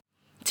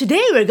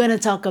Today we're going to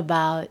talk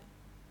about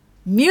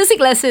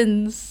music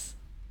lessons.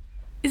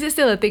 Is it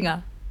still a thing?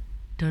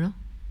 Don't know.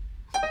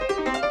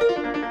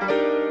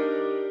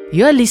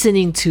 You're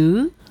listening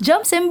to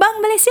Jom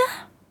Sembang, Malaysia.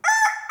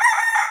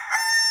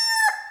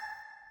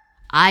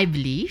 I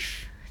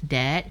believe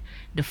that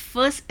the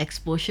first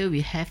exposure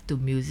we have to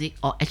music,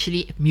 or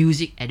actually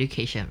music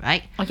education,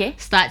 right? Okay.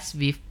 Starts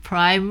with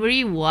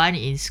primary 1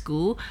 in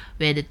school,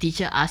 where the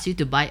teacher asks you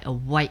to buy a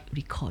white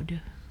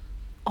recorder.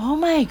 Oh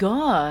my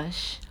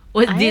gosh.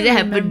 Did that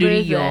happen remember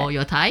during that.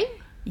 your time?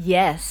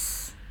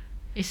 Yes.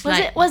 It's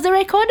Was the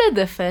recorder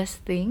the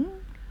first thing?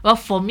 well,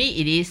 for me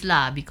it is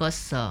lah, because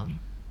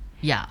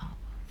yeah,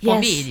 for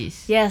me it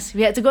is. Yes,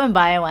 we had to go and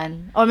buy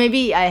one. Or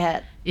maybe I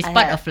had. It's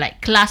part of like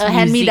class a music,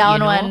 hand-me-down you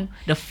know. one.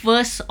 The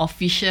first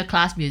official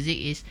class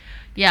music is,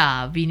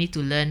 we need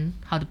to learn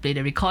how to play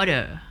the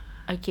recorder.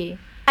 Okay.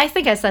 I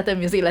think I started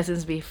music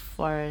lessons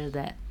before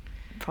that.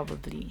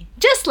 Probably.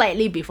 Just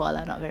slightly before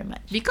lah, not very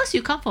much. Because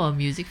you come from a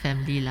music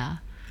family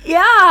lah.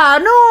 Yeah,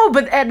 no,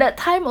 but at that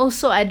time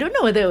also, I don't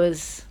know whether it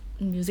was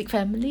music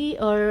family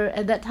or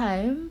at that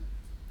time,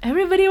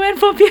 everybody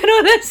went for piano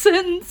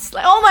lessons.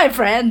 Like all my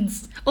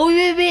friends. Oh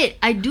wait,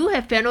 I do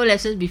have piano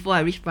lessons before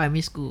I reached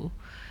primary school.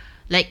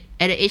 Like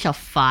at the age of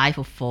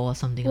 5 or 4 or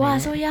something Wow,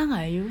 like so that. young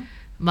are you?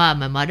 My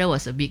mother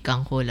was a bit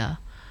gung ho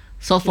lah.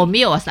 So for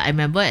me, it was like, I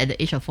remember at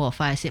the age of 4 or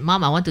 5, I said,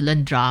 Mom, I want to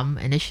learn drum.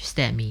 And then she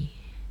stared at me.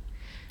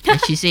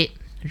 And she said,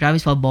 drum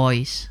is for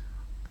boys.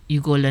 You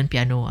go learn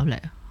piano. I'm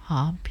like,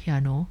 huh?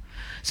 Piano?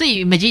 So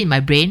you imagine in my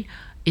brain,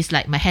 it's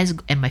like my hands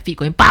and my feet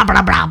going blah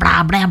blah blah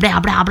blah blah blah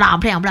blah blah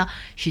blah blah.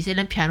 She said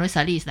learn piano,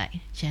 suddenly it's like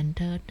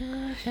gentle.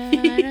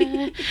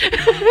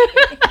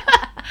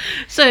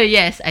 So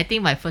yes, I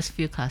think my first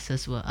few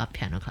classes were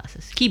piano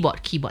classes. Keyboard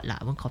lah.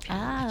 I won't call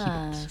piano.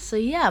 Keyboards. So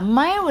yeah,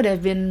 mine would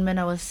have been when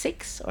I was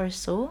 6 or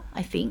so,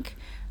 I think.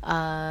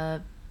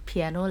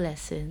 Piano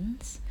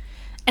lessons.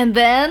 And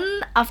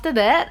then after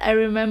that, I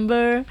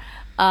remember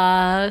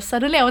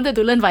suddenly I wanted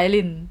to learn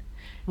violin.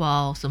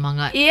 Wow,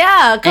 semangat.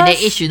 Yeah, At that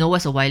age, you know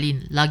what's a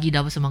violin. Lagi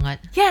dah bersemangat.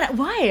 Yeah,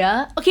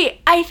 why?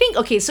 Okay, I think,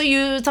 so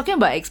you're talking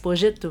about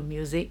exposure to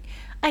music.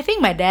 I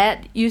think my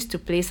dad used to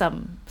play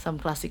some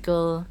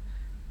classical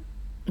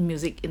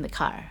music in the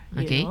car,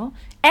 you know?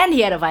 And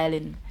he had a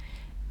violin.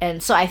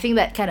 And so I think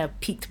that kind of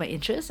piqued my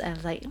interest. I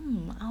was like,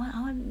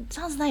 I want,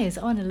 sounds nice,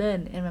 I want to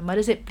learn. And my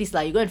mother said, please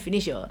lah, you go and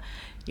finish your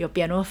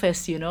piano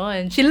first, you know.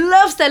 And she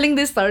loves telling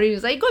this story.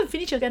 She's like, go and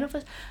finish your piano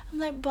first. I'm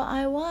like, but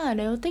I want.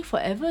 It will take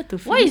forever to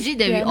finish. Why is it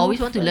that we piano always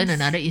want to learn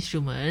first?" another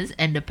instrument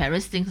and the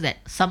parents think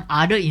that some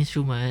other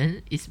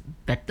instrument is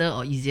better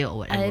or easier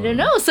or whatever? I don't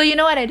know. So you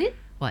know what I did?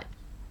 What?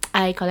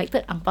 I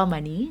collected ang pao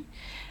money.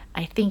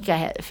 I think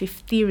I had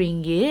 50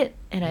 ringgit.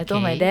 And I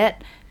told my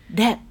dad,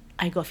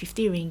 I got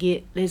 50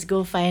 ringgit. Let's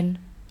go find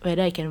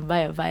whether I can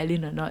buy a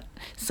violin or not.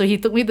 So he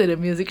took me to the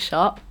music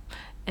shop.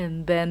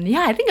 And then,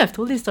 I think I've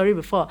told this story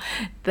before.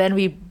 Then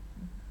we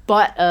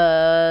bought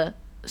a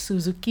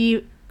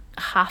Suzuki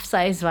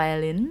half-size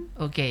violin.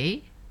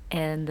 Okay.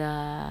 And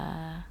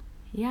I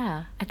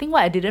think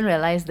what I didn't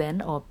realize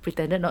then, or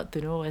pretended not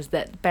to know, was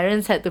that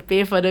parents had to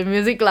pay for the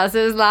music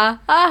classes lah.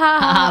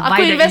 Buy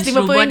Aku the invest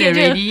instrument RM50 je.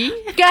 already.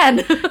 Kan?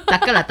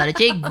 Takkanlah tak ada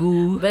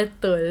cikgu.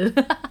 Betul.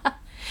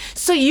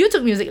 So you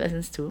took music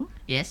lessons too?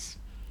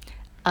 Yes.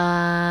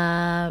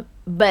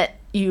 But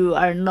you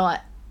are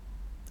not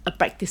a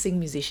practicing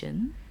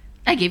musician.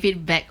 I gave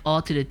it back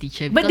all to the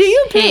teacher. But because, do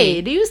you play?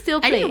 hey, Do you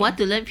still play? I didn't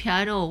want to learn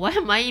piano. Why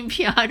am I in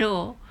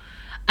piano?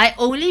 I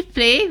only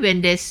play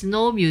when there's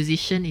no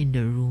musician in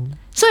the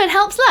room. So it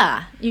helps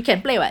lah. You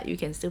can play what? You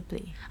can still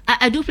play.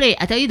 I do play.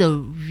 I tell you,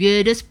 the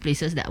weirdest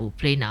places that I will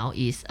play now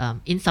is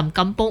in some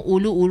kampong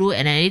ulu,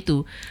 and I need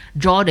to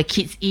draw the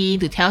kids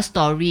in to tell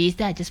stories.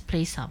 Then I just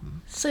play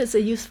some. So it's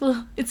a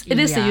useful. It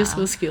is a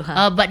useful skill,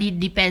 huh? But it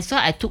depends. So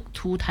I took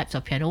 2 types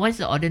of piano. One is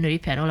the ordinary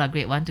piano, like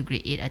grade 1 to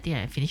grade 8. I think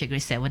I finished at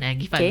grade 7. And I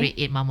give up grade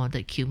 8. Mom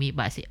wanted to kill me,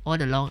 but I said all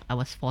along I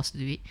was forced to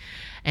do it.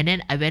 And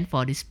then I went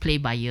for this play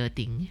by ear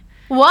thing.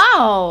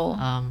 Wow.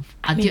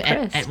 Until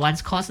at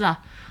once course lah.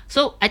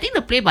 So I think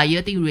the play by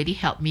ear thing really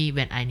helped me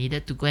when I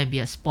needed to go and be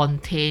a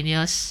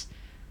spontaneous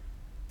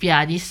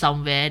pianist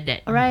somewhere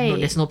that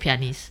there's no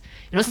pianist.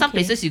 You know, some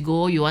places you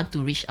go, you want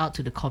to reach out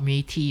to the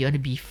community, you want to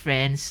be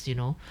friends, you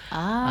know.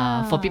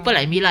 For people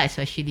like me lah,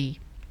 especially.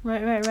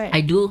 Right.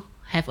 I do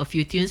have a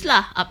few tunes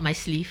lah up my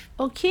sleeve.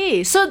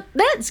 Okay, so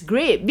that's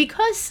great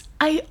because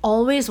I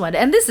always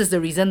wondered, and this is the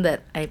reason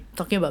that I'm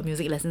talking about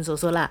music lessons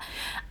also lah.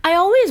 I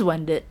always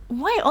wondered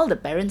why all the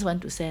parents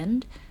want to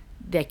send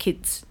their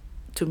kids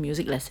to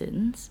music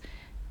lessons.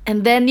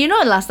 And then, you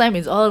know, last time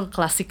it's all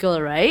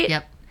classical, right?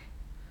 Yep.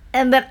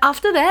 And then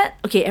after that,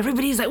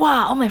 everybody's like,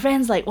 wow, all my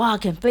friends like, wow,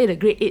 can play the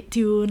grade 8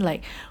 tune,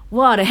 like,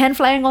 wow, the hand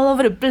flying all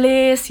over the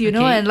place, you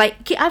know, and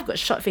like, I've got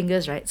short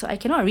fingers, right? So I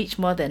cannot reach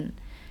more than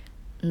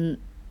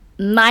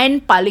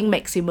 9 paling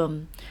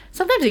maximum.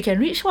 Sometimes you can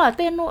reach 10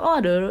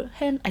 note, the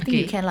hand, I think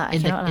you can lah.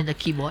 In the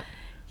keyboard.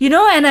 You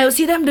know, and I would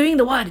see them doing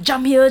the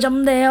jump here,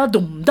 jump there,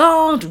 dum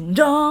dong, dum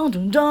dong,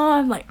 dum dong.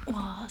 I'm like,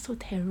 wow, so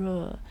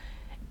terror.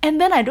 And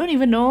then I don't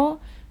even know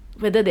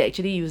whether they're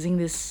actually using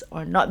this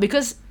or not,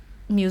 because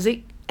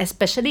music,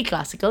 especially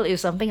classical,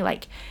 is something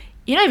like,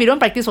 you know, if you don't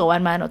practice for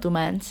 1 month or 2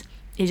 months,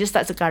 it just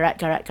starts to karat.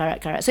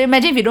 So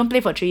imagine if you don't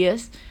play for 3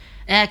 years.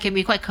 Yeah, it can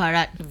be quite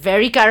karat.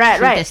 Very karat,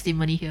 True right?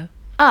 testimony here.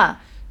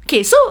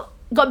 Okay, so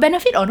got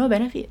benefit or no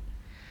benefit?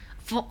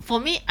 For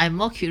me, I'm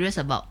more curious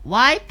about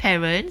why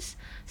parents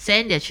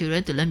send their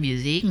children to learn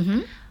music,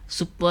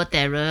 super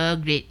terror,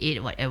 grade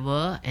 8,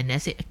 whatever, and they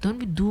say, don't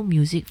we do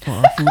music for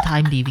a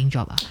full-time living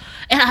job?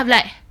 And I'm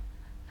like,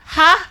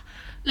 huh?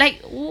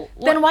 Like,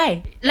 Then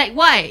why? Like,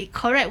 why?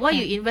 Correct. Why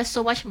you invest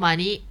so much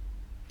money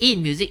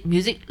in music?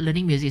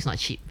 Learning music is not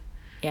cheap.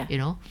 Yeah. You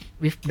know,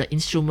 with the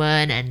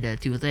instrument and the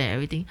tutor and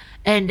everything,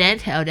 and then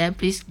tell them,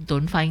 please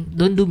don't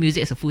do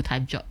music as a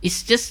full-time job.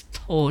 It's just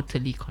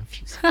totally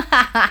confusing.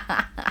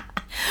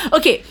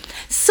 Okay,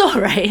 so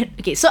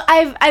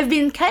I've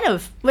been kind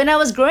of, when I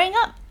was growing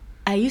up,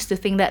 I used to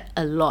think that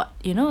a lot.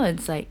 You know,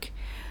 it's like,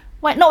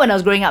 why not when I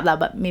was growing up lah,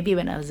 but maybe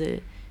when I was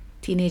a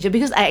teenager,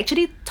 because I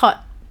actually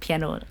taught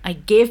piano. I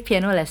gave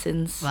piano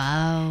lessons.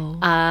 Wow.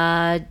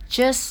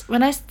 Just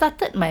when I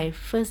started my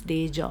first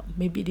day job,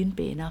 maybe it didn't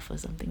pay enough or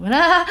something.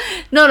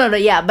 No,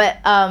 yeah,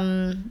 but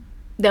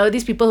there were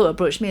these people who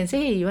approached me and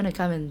say, hey, you want to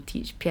come and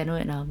teach piano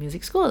at our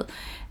music school?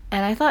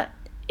 And I thought,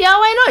 yeah,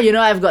 why not? You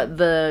know, I've got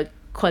the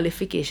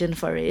qualification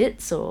for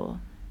it, so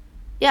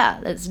yeah,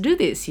 let's do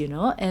this, you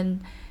know.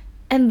 And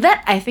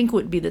that, I think,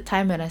 would be the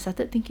time when I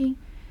started thinking,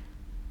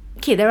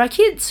 okay, there are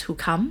kids who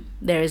come,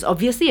 there is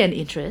obviously an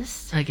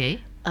interest.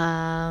 Okay.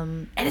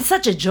 And it's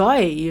such a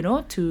joy, you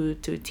know, to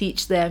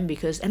teach them,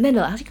 because, and then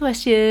they'll ask you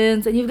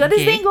questions and you've got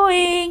this thing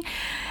going,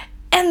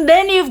 and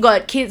then you've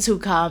got kids who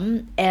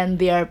come and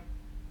they're,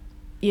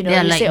 you know,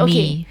 They're you like say, okay,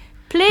 me.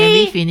 Can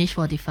we finish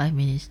 45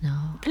 minutes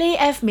now? play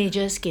F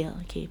major scale.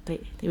 Okay,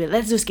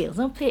 let's do scales.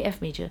 No, play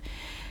F major.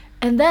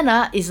 And then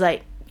it's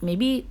like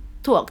maybe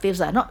 2 octaves,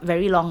 not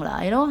very long,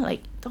 you know,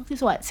 like 2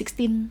 octaves, what,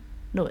 16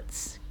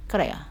 notes,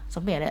 correct?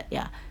 Something like that,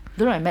 yeah.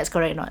 Don't know if my math's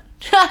correct or not.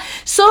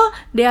 So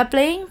they are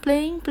playing,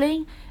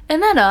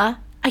 and then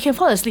I can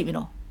fall asleep, you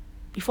know,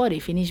 before they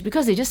finish,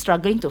 because they're just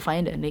struggling to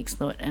find the next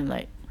note. And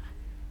like,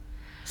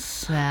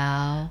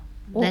 well,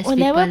 that's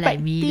never people like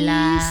practice, me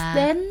lah.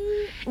 then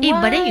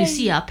But then you why?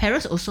 see,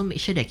 parents also make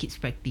sure their kids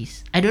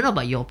practice. I don't know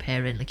about your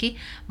parent, okay?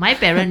 My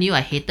parent knew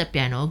I hated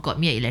piano, got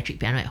me an electric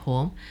piano at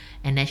home,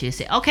 and then she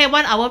said, okay,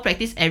 1 hour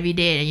practice every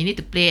day, and you need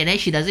to play. And then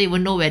she doesn't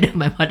even know whether,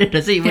 my mother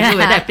doesn't even know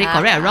whether I play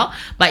correct or wrong,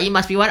 but it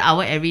must be 1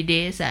 hour every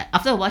day. So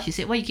after a while, she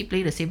said, why you keep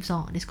playing the same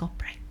song? It's called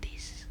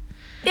practice.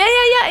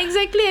 Yeah,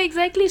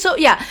 exactly. So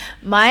yeah,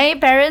 my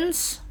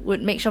parents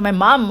would make sure, my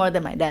mom more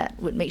than my dad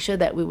would make sure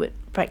that we would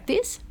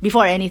practice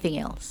before anything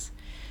else.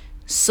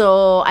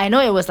 So I know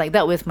it was like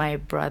that with my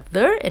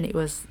brother, and it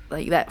was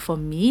like that for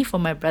me. For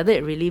my brother,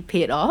 it really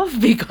paid off,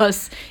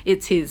 because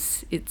it's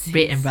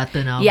Bread and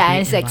butter now. Yeah, bread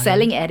and it's and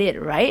excelling butter. at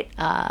it, right?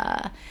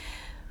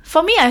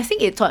 For me, I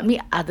think it taught me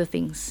other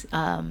things.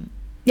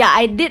 Yeah,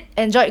 I did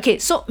enjoy. Okay,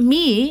 so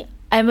me,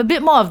 I'm a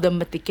bit more of the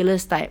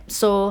meticulous type.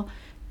 So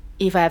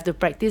if I have to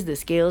practice the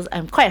scales,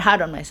 I'm quite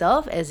hard on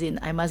myself, as in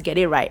I must get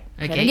it right.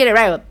 If I Okay. don't get it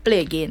right, I'll play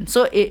again.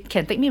 So it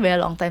can take me a very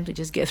long time to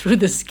just get through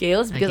the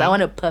scales, because I Okay. want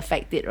to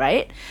perfect it,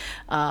 right?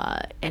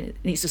 And it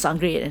needs to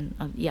sound great. And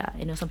yeah,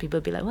 you know, some people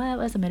will be like,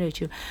 what's the matter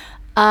with you?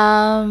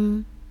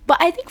 But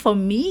I think for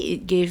me,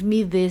 it gave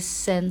me this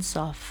sense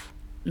of,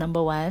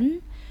 number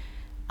one,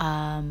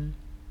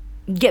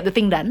 get the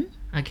thing done,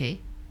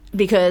 Okay.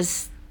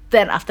 because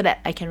then after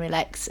that I can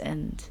relax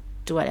and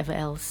do whatever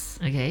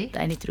else Okay. that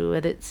I need to do.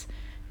 Whether it's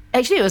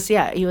actually,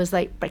 it was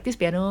like practice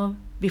piano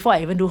before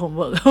I even do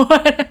homework.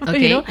 Okay.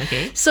 You know?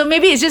 Okay. So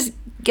maybe it's just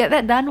get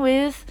that done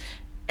with,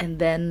 and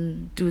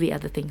then do the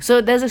other thing.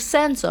 So there's a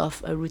sense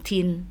of a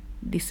routine,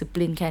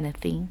 discipline kind of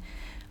thing,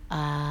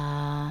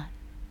 and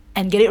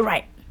get it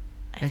right.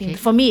 I Okay. think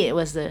for me it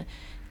was the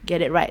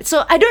get it right.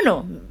 So I don't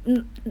know.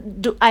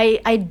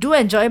 I do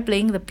enjoy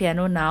playing the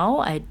piano now.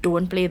 I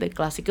don't play the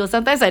classical.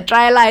 Sometimes I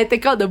try I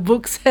take out the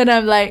books and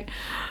I'm like,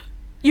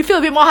 you feel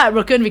a bit more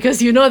heartbroken,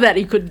 because you know that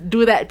you could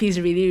do that piece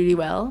really, really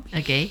well.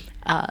 Okay.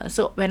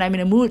 So when I'm in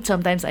a mood,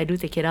 sometimes I do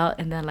take it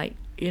out, and then like,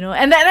 you know,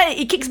 and then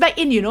it kicks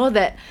back in, you know,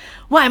 that,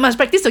 I must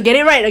practice to get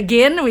it right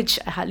again, which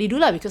I hardly do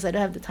lah, because I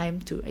don't have the time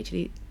to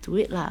actually do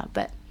it lah.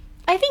 But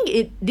I think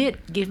it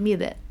did give me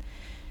that.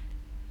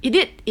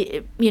 It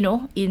you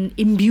know,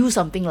 imbue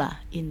something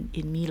lah in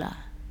me lah.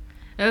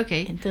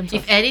 Okay. In terms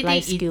if of anything,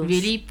 life it skills.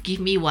 really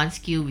give me one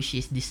skill, which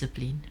is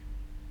discipline.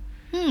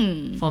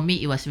 For me,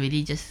 it was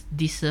really just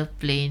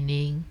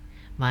disciplining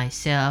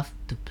myself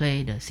to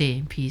play the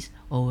same piece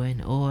over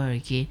and over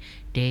again,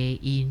 day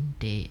in,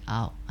 day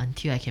out,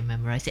 until I can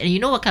memorize it. And you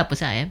know what kind of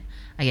person I am?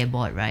 I get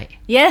bored, right?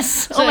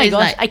 Yes. So Oh my it's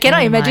gosh. like, I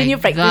cannot oh imagine my you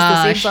practice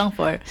the same gosh. song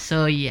for.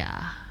 So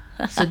yeah.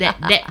 So that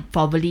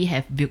probably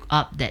have built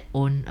up that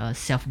own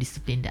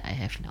self-discipline that I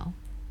have now.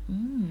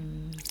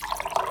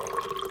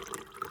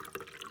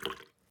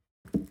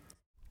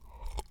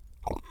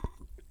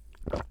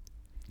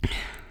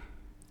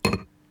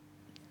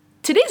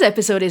 today's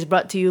episode is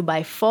brought to you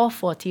by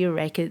 440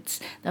 Records.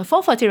 Now,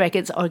 440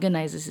 Records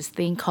organizes this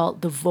thing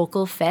called the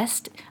Vocal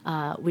Fest,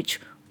 which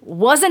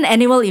was an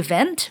annual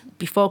event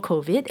before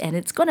COVID, and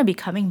it's going to be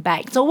coming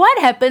back. So what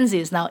happens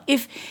is now,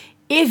 if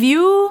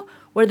you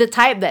were the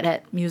type that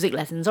had music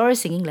lessons or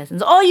singing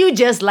lessons, or you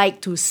just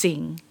like to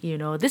sing,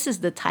 this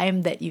is the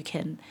time that you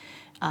can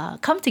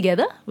come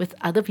together with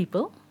other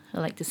people who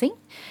like to sing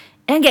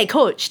and get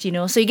coached,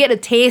 so you get a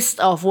taste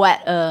of what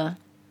a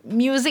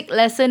music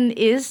lesson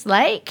is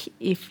like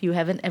if you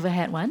haven't ever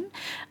had one.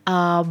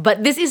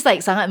 But this is like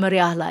sangat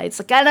meriah lah. It's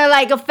kind of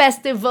like a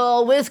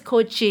festival with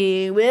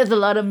coaching, with a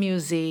lot of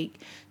music.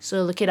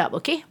 So look it up,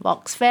 okay?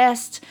 Vox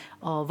Fest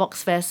or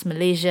Vox Fest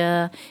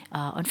Malaysia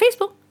on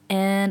Facebook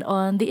and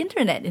on the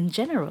internet in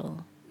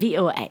general.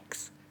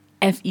 VOXFEST.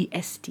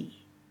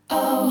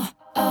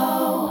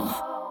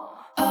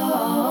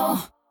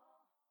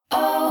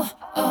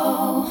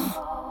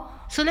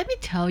 So let me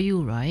tell you,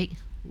 right,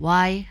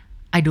 why,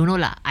 I don't know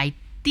lah. I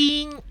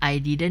think I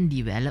didn't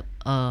develop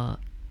a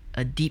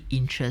deep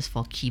interest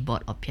for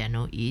keyboard or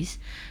piano is,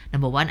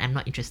 number one, I'm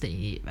not interested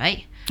in it,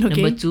 right? Okay.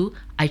 Number two,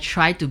 I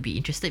try to be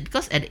interested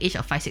because at the age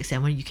of 5, 6,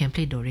 7, you can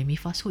play do, re, mi,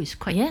 fa, so it's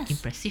quite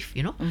impressive,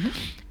 Mm-hmm.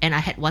 And I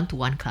had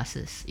one-to-one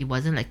classes. It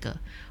wasn't like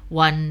a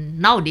one.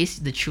 Nowadays,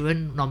 the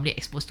children normally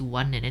exposed to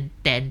 1 and then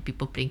 10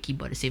 people playing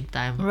keyboard at the same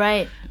time.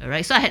 Right.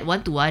 Alright, so I had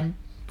one-to-one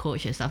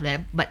coach and stuff like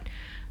that. But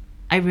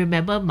I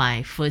remember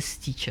my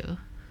first teacher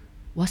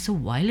was a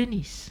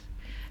violinist.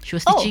 She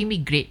was teaching me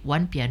grade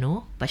 1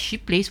 piano, but she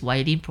plays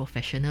violin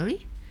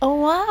professionally. Oh,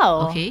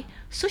 wow. Okay,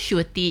 so she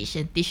would teach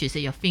and teach. She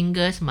said your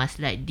fingers must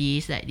like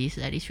this, like this,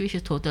 like this, which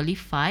is totally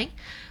fine.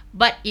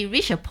 But it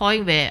reached a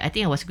point where I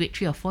think I was grade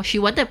 3 or 4. She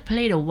wanted to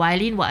play the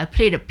violin while I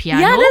played the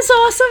piano. Yeah, that's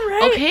awesome,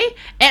 right? Okay,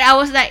 and I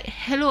was like,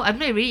 hello, I'm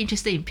not really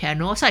interested in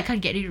piano, so I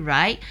can't get it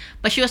right.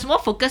 But she was more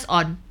focused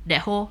on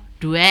that whole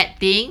duet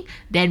thing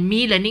than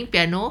me learning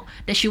piano.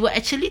 That she would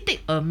actually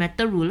take a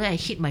metal ruler and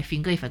hit my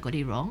finger if I got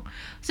it wrong.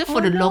 So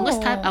for the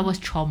longest time, I was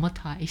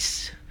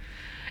traumatized.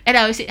 And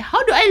I would say,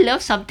 how do I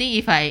love something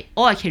if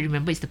all I can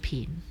remember is the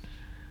pain?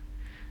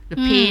 The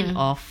pain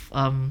of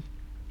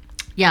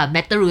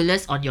metal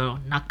rulers on your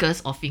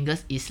knuckles or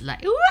fingers is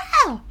like,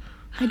 wow!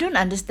 I don't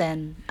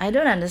understand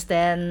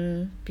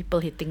people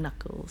hitting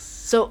knuckles.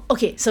 So,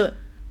 okay, so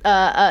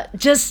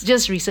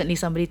just recently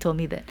somebody told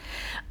me that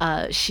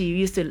she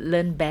used to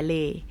learn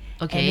ballet.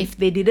 Okay. And if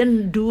they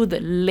didn't do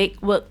the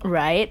leg work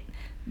right,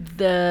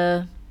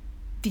 the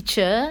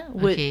teacher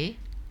would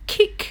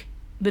kick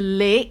the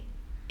leg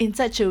in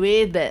such a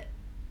way that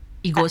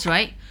it goes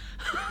right.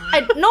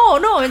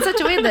 No, in such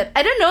a way that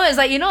I don't know. It's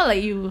like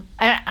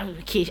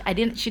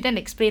she didn't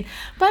explain,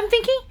 but I'm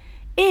thinking,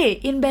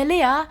 in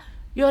ballet,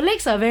 your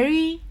legs are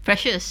very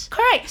precious.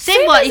 Correct.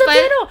 Same as if the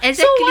piano. exactly.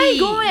 So why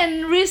go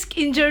and risk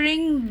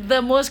injuring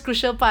the most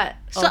crucial part?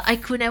 So I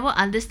could never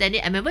understand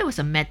it. I remember it was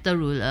a metal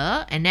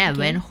ruler, and then I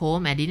went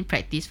home and didn't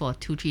practice for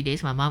 2-3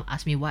 days. My mom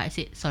asked me why. I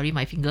said, sorry,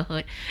 my finger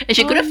hurt. And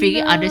she couldn't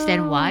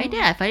understand why.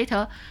 Then I finally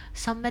tell her,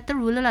 some metal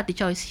ruler lah,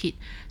 teacher always hit.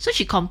 So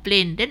she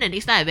complained. Then the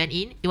next time I went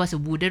in, it was a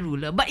wooden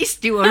ruler, but it's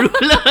still a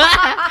ruler.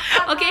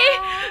 Okay?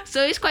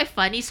 So it's quite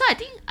funny. So I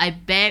think I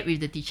bared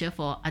with the teacher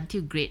for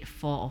until grade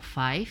 4 or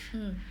 5.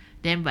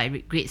 Then by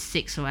grade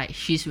 6, right,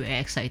 she's very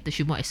excited.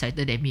 She's more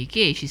excited than me.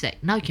 Okay, she's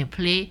like, now you can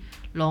play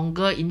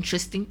longer,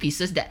 interesting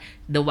pieces that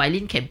the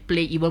violin can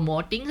play even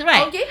more things,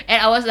 right? Okay.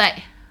 And I was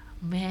like,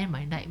 man,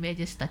 my nightmare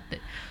just started.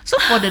 So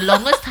for the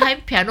longest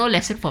time, piano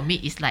lesson for me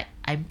is like,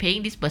 I'm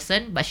paying this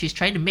person, but she's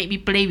trying to make me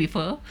play with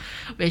her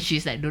when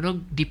she's like, don't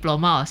know,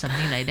 diploma or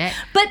something like that.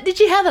 But did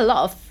you have a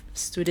lot of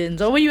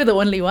students, or were you the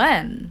only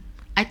one?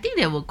 I think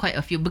there were quite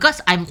a few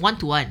because I'm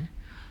 1-to-1.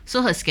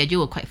 So her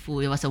schedule was quite full.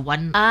 It was a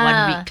one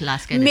week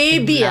class kind of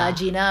thing. Maybe,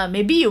 Gina,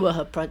 maybe you were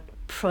her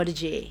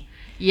prodigy.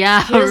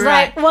 Yeah, She was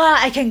right. like, wow,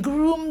 I can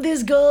groom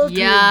this girl to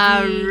be...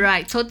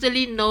 right.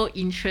 Totally no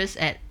interest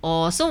at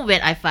all. So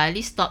when I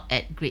finally stopped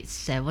at grade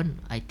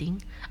 7, I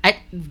think.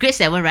 Grade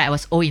 7, right, I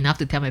was old enough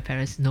to tell my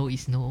parents no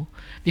is no.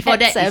 Before At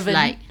that, 7. it's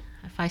like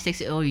 5,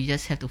 6 years old, you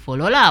just have to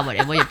follow lah,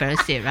 whatever your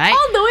parents say, right?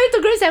 All the way to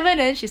grade 7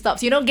 and she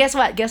stops. Guess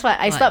what?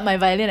 I What? stopped my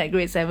violin at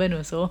grade 7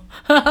 also.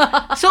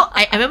 So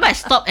I remember I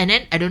stopped and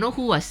then I don't know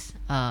who was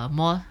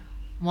more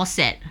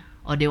sad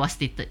or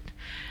devastated.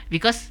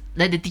 Because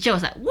like, the teacher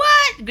was like,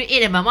 what? Grade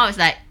 8? And my mom was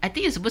like, I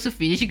think you're supposed to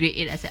finish grade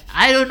 8. I said,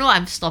 I don't know,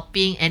 I'm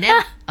stopping. And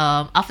then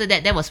after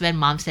that was when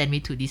mom sent me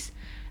to this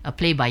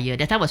play by ear.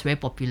 That time was very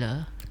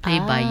popular. Play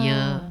by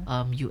ear,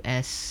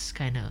 US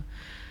kind of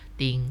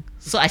thing.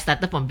 So I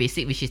started from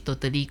basic, which is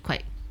totally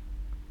quite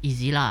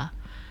easy lah.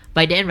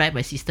 By then, right,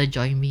 my sister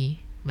joined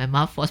me. My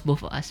mom forced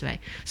both of us, right?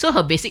 So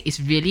her basic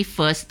is really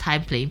first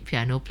time playing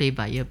piano, play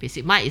by ear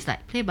basic. Mine is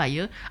like play by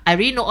ear. I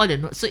really know all the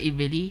notes, so it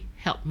really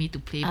helped me to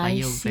play by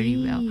ear very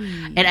well.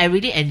 And I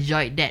really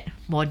enjoyed that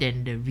more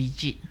than the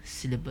rigid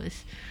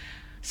syllabus.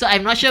 So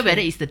I'm not sure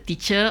whether it's the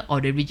teacher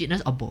or the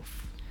rigidness or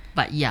both.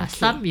 But yeah,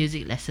 some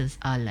music lessons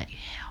are like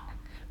hell.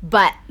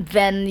 But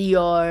then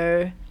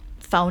your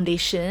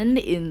foundation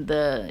in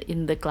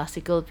the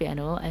classical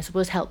piano, I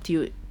suppose, helped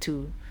you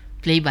to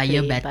Play by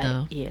ear play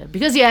better. by ear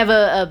because you have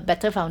a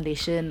better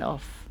foundation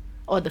of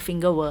all the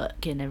finger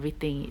work and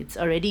everything. It's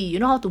already, you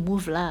know how to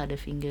move lah, the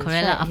fingers.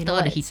 Correct right? lah, You after know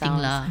all the what it hitting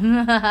lah.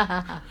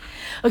 sounds.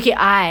 Okay,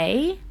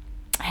 I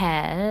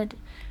had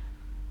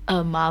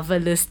a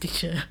marvelous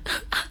teacher.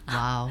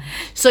 Wow.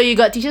 So you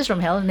got teachers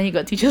from hell and then you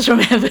got teachers from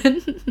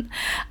heaven.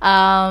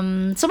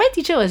 So my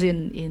teacher was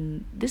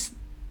in this,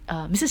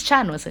 Mrs.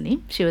 Chan was her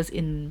name. She was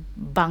in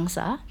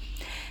Bangsa.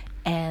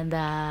 And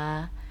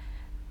I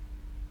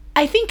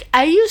think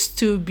I used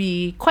to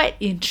be quite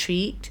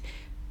intrigued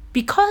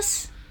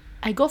because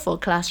I go for a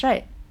class,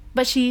 right?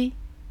 But she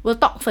will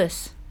talk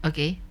first.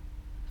 Okay.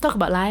 Talk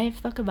about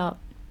life, talk about...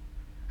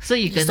 So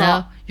you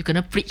Stop.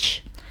 gonna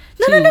preach.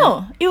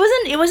 No. It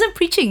wasn't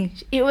preaching.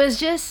 It was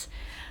just,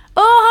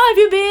 oh, how have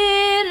you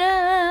been?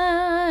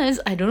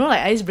 I don't know,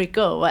 like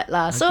icebreaker or what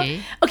lah. So, Okay.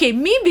 okay,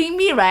 me being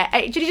me, right?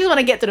 I actually just want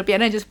to get to the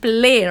piano and just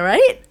play,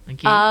 right?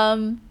 Okay.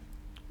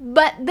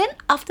 But then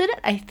after that,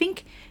 I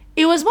think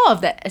it was more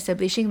of that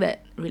establishing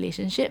that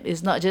relationship.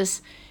 Is not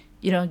just,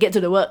 get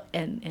to the work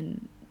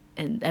and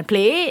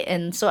play.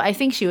 And so I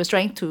think she was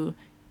trying to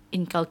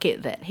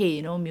inculcate that,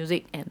 hey,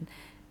 music and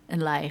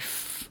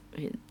life.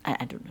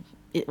 I don't know.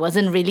 It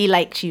wasn't really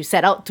like she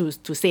set out to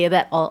say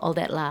that all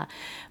that lah.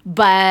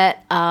 But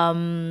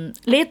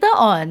later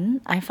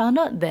on, I found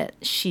out that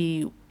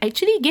she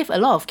actually gave a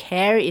lot of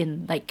care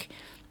in like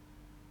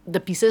the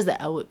pieces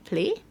that I would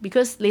play,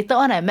 because later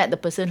on I met the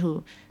person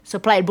who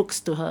supplied books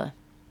to her,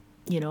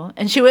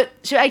 and she would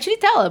actually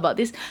tell about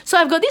this. So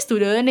I've got this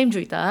student named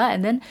Juita,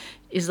 and then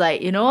it's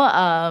like, she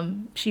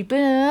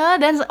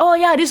then oh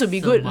yeah, this would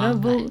be good.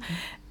 Sembang,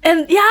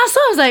 And yeah, so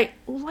I was like,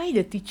 why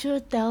the teacher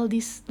tell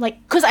this?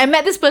 Like, because I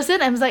met this person,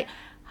 I was like,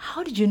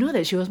 how did you know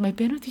that she was my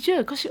piano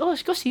teacher? Because she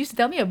used to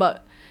tell me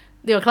about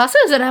their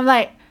classes, and I'm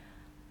like,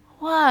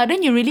 wow.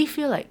 Then you really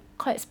feel like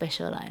quite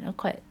special,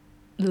 quite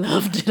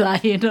loved,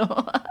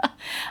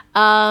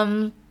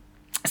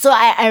 So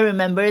I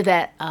remember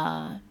that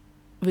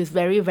with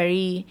very,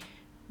 very,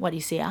 what do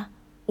you say,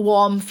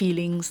 warm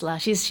feelings lah.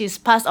 She's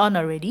passed on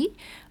already,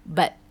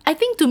 but I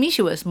think to me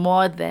she was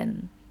more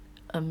than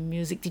a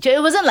music teacher.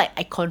 It wasn't like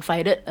I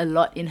confided a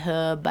lot in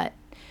her, but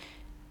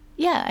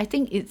yeah, I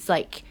think it's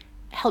like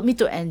helped me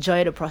to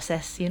enjoy the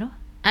process,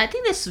 I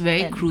think that's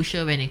very And-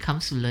 crucial when it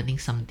comes to learning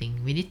something.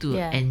 We need to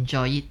Yeah.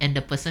 enjoy it, and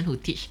the person who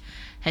teach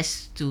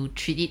has to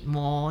treat it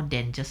more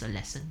than just a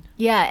lesson.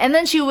 Yeah, and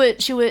then she would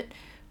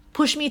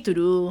push me to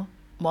do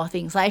more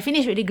things. Like I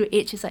finished really grade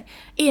 8. She's like,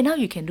 hey, now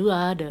you can do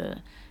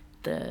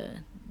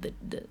the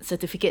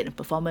certificate in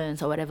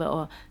performance or whatever,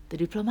 or the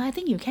diploma. I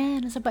think you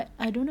can. I said, but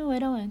I don't know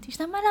whether I want to teach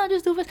them. I'll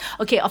just do first.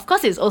 Okay, of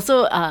course it's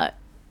also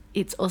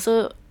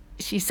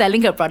she's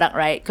selling her product,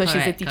 right? Because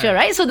she's a Correct, teacher,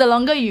 correct. right? So the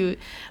longer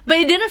but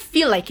it didn't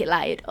feel like it,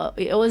 like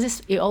it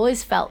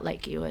always felt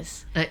like it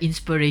was.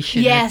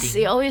 Inspiration. Yes,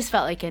 thing. it always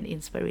felt like an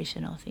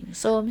inspirational thing.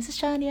 So Mrs.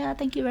 Chan, yeah,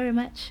 thank you very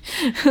much.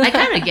 I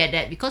kind of get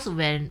that, because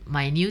when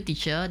my new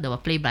teacher, the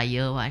play by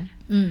ear one,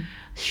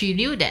 she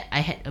knew that I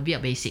had a bit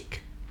of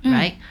basic,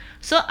 right?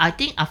 So I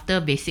think after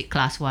basic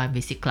class 1,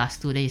 basic class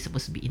 2, then you're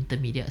supposed to be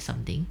intermediate or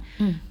something.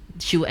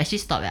 She would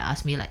actually stop and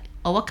ask me like,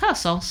 oh, what kind of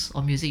songs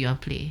or music you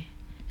want to play?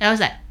 And I was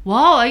like,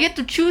 wow, I get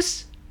to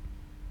choose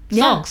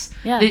songs.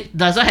 Yeah. It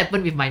doesn't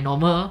happen with my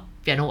normal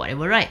piano,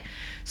 whatever, right?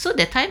 So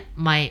that time,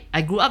 I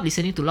grew up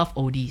listening to a lot of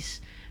oldies.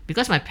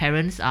 Because my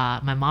parents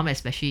are, my mom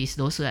especially, is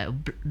those who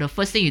the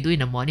first thing you do in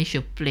the morning,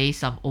 she'll play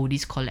some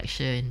oldies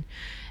collection,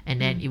 and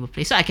then it will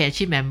play. So I can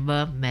actually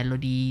remember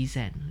melodies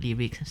and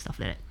lyrics and stuff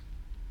like that.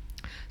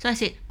 So I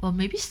said, well,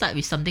 maybe start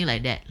with something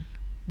like that.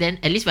 Then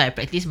at least when I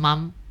practice,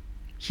 mom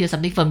hear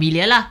something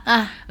familiar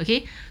lah.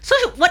 Okay. So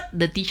what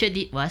the teacher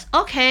did was,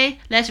 okay,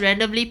 let's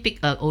randomly pick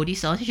a oldie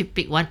song. So she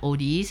picked one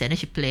oldies and then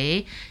she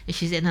play. And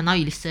she said, now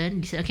you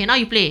listen. Okay, now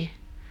you play.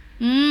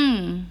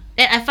 And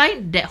I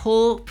find that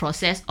whole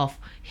process of,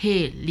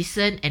 hey,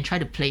 listen and try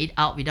to play it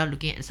out without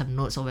looking at some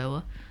notes or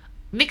whatever,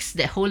 makes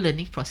that whole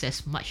learning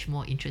process much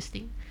more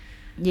interesting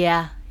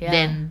Yeah.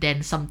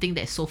 than something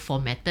that's so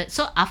formatted.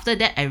 So after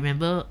that, I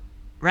remember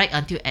right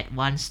until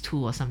advanced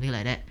 2 or something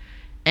like that,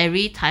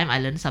 every time I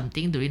learn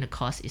something during the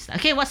course, it's like,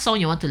 okay, what song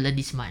you want to learn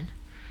this month?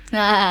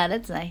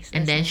 That's nice.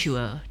 And then nice. she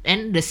will,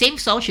 and the same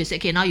song, she'll say,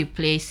 okay, now you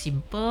play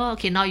simple.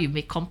 Okay, now you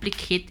make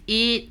complicate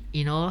it,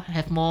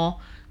 have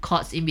more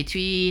chords in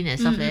between and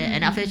stuff like that.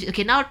 And after that,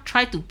 okay, now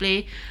try to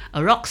play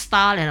a rock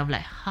style. And I'm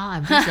like,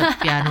 I'm just a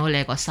piano,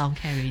 like, got sound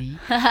can already.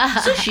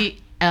 So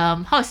she,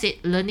 how to say,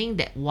 learning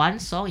that one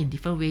song in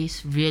different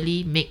ways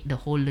really make the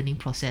whole learning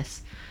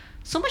process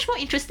so much more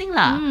interesting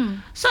lah.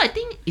 So I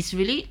think it's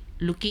really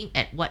looking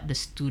at what the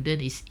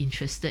student is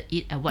interested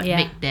in and what Yeah.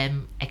 make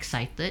them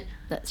excited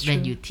That's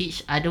when true. you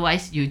teach.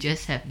 Otherwise, you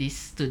just have this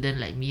student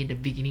like me in the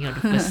beginning of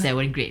the first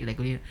 7th grade, like,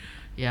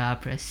 yeah,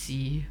 press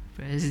C,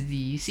 press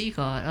D, C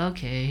chord,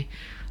 okay,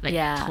 like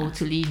Yeah.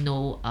 totally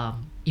no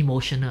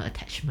emotional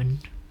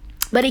attachment.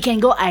 But it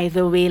can go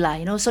either way lah,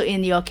 So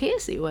in your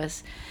case, it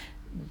was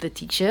the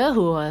teacher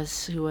who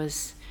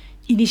was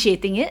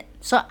initiating it.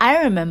 So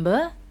I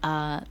remember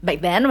back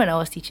then when I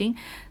was teaching,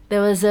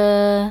 there was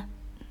a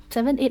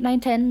 7, 8, 9,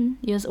 10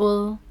 years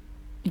old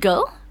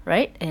girl,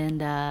 right?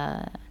 And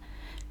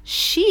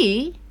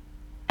she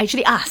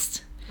actually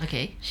asked.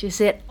 Okay. She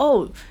said,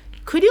 "Oh,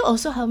 could you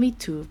also help me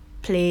to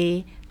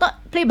play, not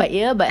play by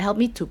ear, but help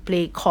me to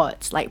play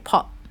chords like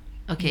pop?"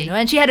 Okay.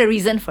 And she had a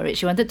reason for it.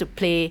 She wanted to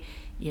play,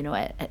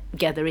 at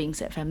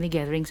gatherings, at family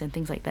gatherings and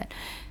things like that.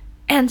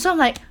 And so I'm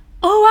like,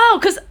 oh wow,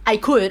 because I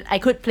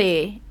could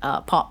play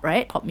pop,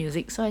 right? Pop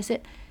music. So I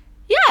said,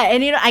 yeah,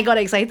 and I got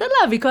excited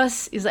lah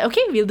because it's like,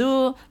 okay,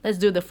 let's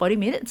do the 40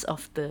 minutes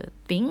of the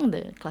thing,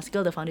 the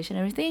classical, the foundation,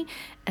 everything,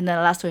 and then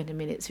the last 20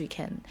 minutes we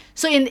can.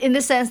 So in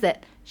the sense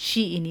that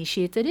she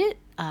initiated it.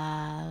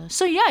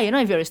 So yeah,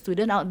 if you're a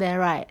student out there,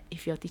 right?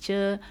 If your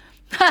teacher,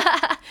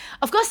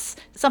 of course,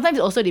 sometimes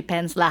it also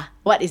depends lah.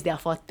 What is their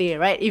forte,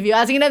 right? If you're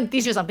asking them to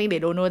teach you something they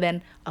don't know,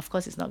 then of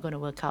course it's not going to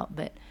work out.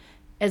 But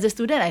as a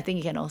student, I think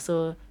you can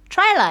also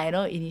try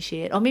lah,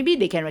 initiate, or maybe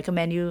they can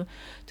recommend you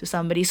to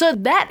somebody. So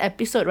that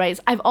episode, right?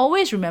 I've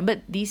always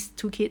remembered these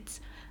two kids,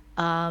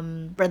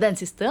 brother and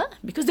sister,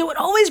 because they would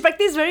always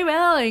practice very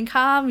well and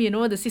calm.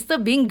 The sister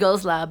being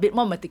girls lah, a bit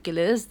more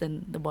meticulous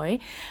than the boy.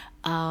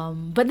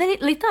 But then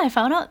later I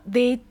found out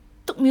they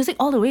took music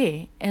all the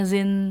way, as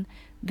in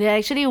they're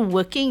actually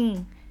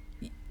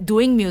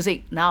doing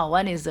music now.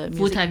 One is a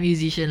Full-time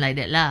musician like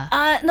that lah.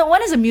 No,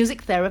 one is a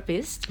music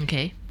therapist.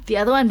 Okay. The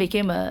other one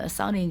became a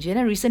sound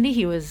engineer. Recently,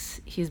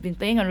 he's been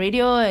playing on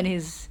radio, and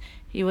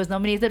he was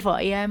nominated for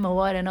AM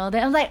award and all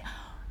that. I was like,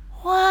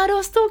 wow,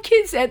 those two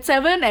kids at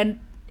 7 and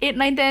 8,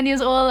 9, 10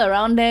 years old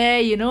around there.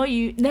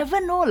 You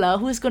never know lah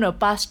who's gonna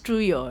pass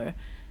through your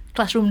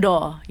classroom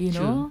door.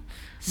 True.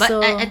 But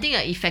I think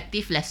an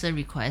effective lesson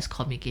requires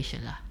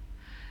communication lah.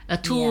 A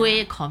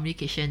two-way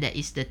communication, that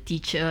is the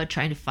teacher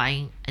trying to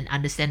find and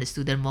understand the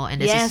student more,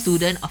 and as a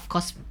student, of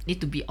course,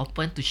 need to be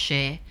open to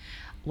share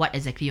what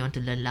exactly you want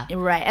to learn lah.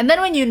 Right. And then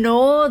when you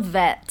know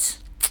that,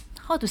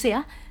 how to say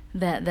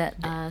that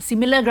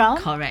similar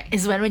ground, correct,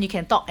 is when you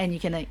can talk and you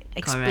can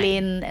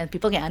explain, and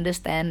people can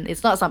understand.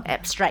 It's not some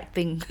abstract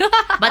thing.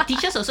 But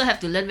teachers also have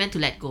to learn when to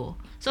let go.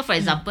 So for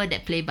example,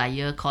 that play by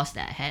ear course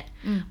that I had,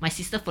 my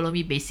sister followed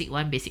me basic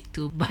 1, basic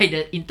 2. By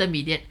the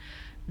intermediate,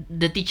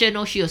 the teacher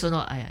knows, she also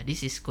know,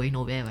 this is going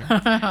nowhere.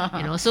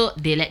 So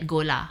they let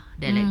go lah.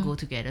 They let go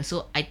together.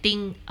 So I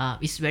think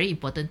it's very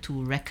important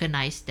to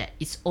recognize that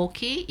it's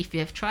okay if you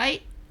have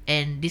tried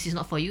and this is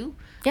not for you,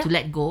 to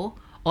let go.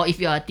 Or if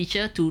you're a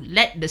teacher, to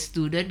let the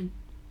student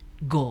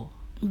go.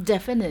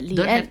 Definitely.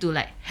 Don't have to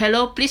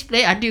hello, please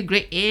play until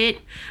grade 8,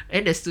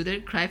 and the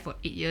student cry for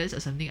 8 years or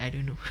something. I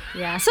don't know.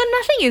 Yeah. So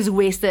nothing is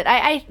wasted.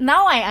 I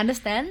now I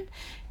understand.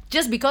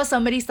 Just because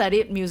somebody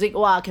studied music,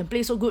 can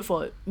play so good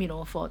for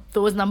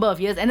those number of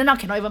years, and then now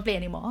cannot even play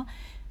anymore.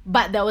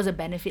 But there was a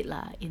benefit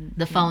lah in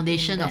the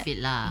foundation in of it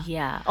lah.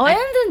 Yeah. And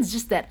then it's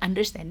just that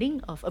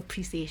understanding of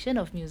appreciation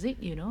of music,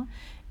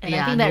 And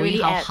I think that really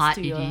how adds hard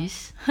to it your...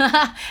 is.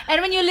 And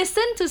when you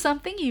listen to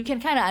something, you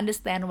can kind of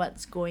understand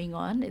what's going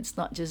on. It's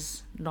not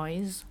just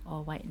noise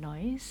or white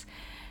noise.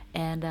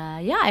 And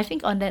I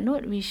think on that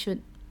note, we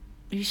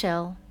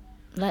shall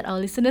let our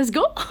listeners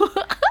go.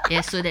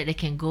 Yeah, so that they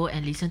can go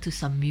and listen to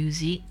some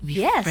music with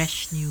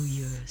fresh new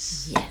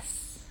ears.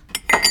 Yes.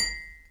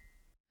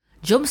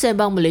 Jom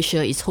Sembang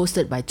Malaysia is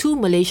hosted by two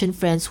Malaysian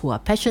friends who are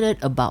passionate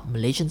about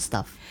Malaysian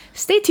stuff.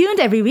 Stay tuned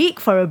every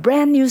week for a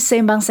brand new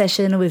Sembang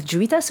session with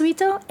Juwita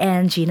Suito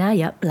and Gina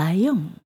Yap Layung.